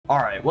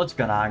Alright, what's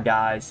going on,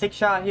 guys? Six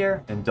Shot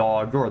here, and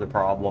dog, you're the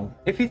problem.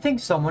 If you think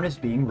someone is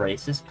being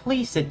racist,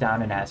 please sit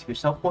down and ask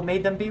yourself what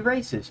made them be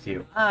racist to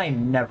you.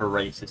 I'm never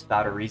racist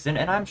without a reason,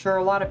 and I'm sure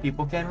a lot of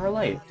people can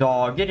relate.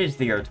 Dog, it is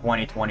the year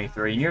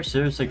 2023, and you're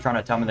seriously trying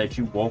to tell me that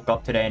you woke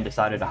up today and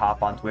decided to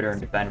hop on Twitter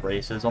and defend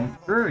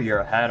racism? Screw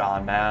your head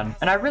on, man.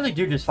 And I really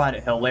do just find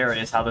it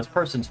hilarious how this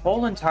person's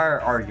whole entire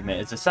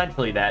argument is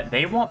essentially that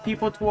they want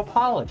people to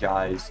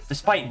apologize,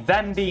 despite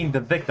them being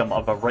the victim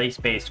of a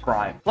race-based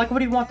crime. Like, what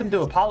do you want them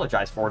to apologize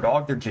for,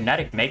 dog? Their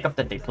genetic makeup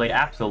that they played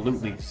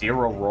absolutely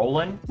zero role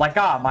in? Like,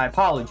 my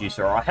apologies,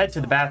 sir. I'll head to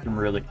the bathroom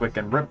really quick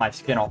and rip my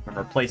skin off and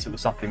replace it with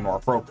something more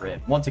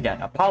appropriate. Once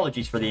again,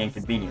 apologies for the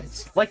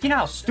inconvenience. Like, you know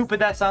how stupid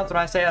that sounds when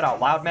I say it out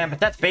loud, man? But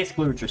that's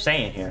basically what you're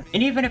saying here.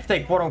 And even if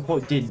they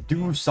quote-unquote did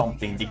do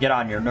something to get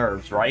on your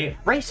nerves,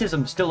 right?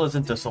 Racism still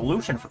isn't the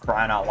solution, for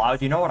crying out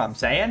loud, you know what I'm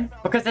saying?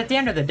 Because at the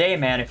end of the day,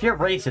 man, if you're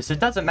racist, it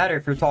doesn't matter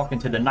if you're talking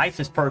to the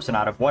nicest person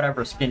out of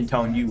whatever skin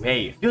tone you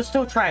hate. You'll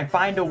still try and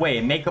find a way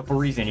and make up a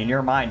reason in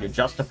your mind to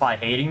justify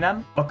hating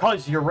them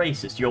because you're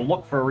racist. You'll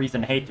look for a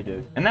reason to hate the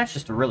dude. And that's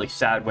just a really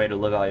sad way to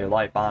live out your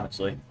life,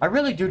 honestly. I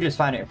really do just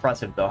find it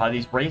impressive, though, how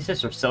these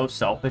racists are so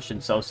selfish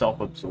and so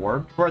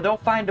self-absorbed, where they'll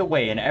find a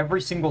way in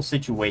every single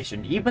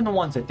situation, even the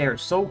ones that they're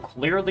so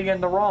clearly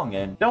in the wrong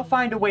in, they'll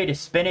find a way to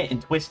spin it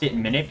and twist it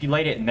and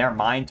manipulate it in their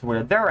mind to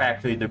where they're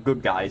actually the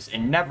good guys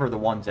and never the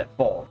ones at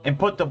fault, and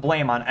put the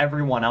blame on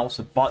everyone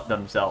else but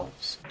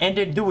themselves. And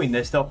in doing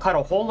this, they'll cut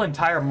a whole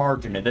entire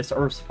margin of this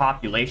Earth's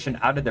population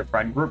out of their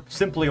friend group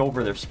simply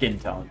over their skin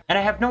tone. And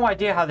I have no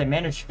idea how they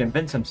manage to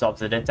convince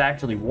themselves that it's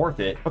actually worth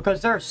it,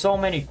 because there are so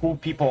many cool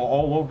people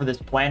all over this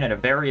planet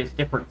of various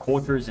different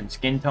cultures and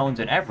skin tones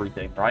and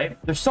everything, right?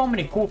 There's so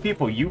many cool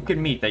people you could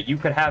meet that you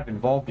could have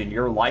involved in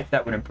your life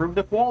that would improve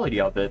the quality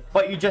of it,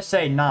 but you just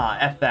say, nah,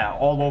 F that,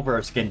 all over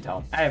a skin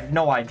tone. I have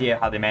no idea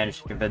how they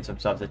manage to convince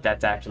themselves that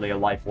that's actually a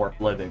life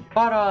worth living.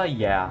 But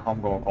yeah,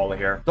 I'm going to call it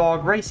here.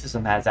 Dog,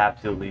 racism has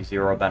absolutely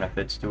zero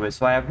benefits to it,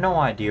 so I have no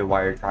idea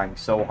why you're trying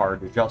so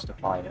hard to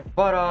justify it.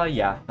 But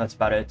yeah, that's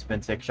about it. It's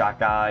been Six Shot,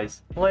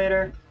 guys.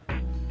 Later.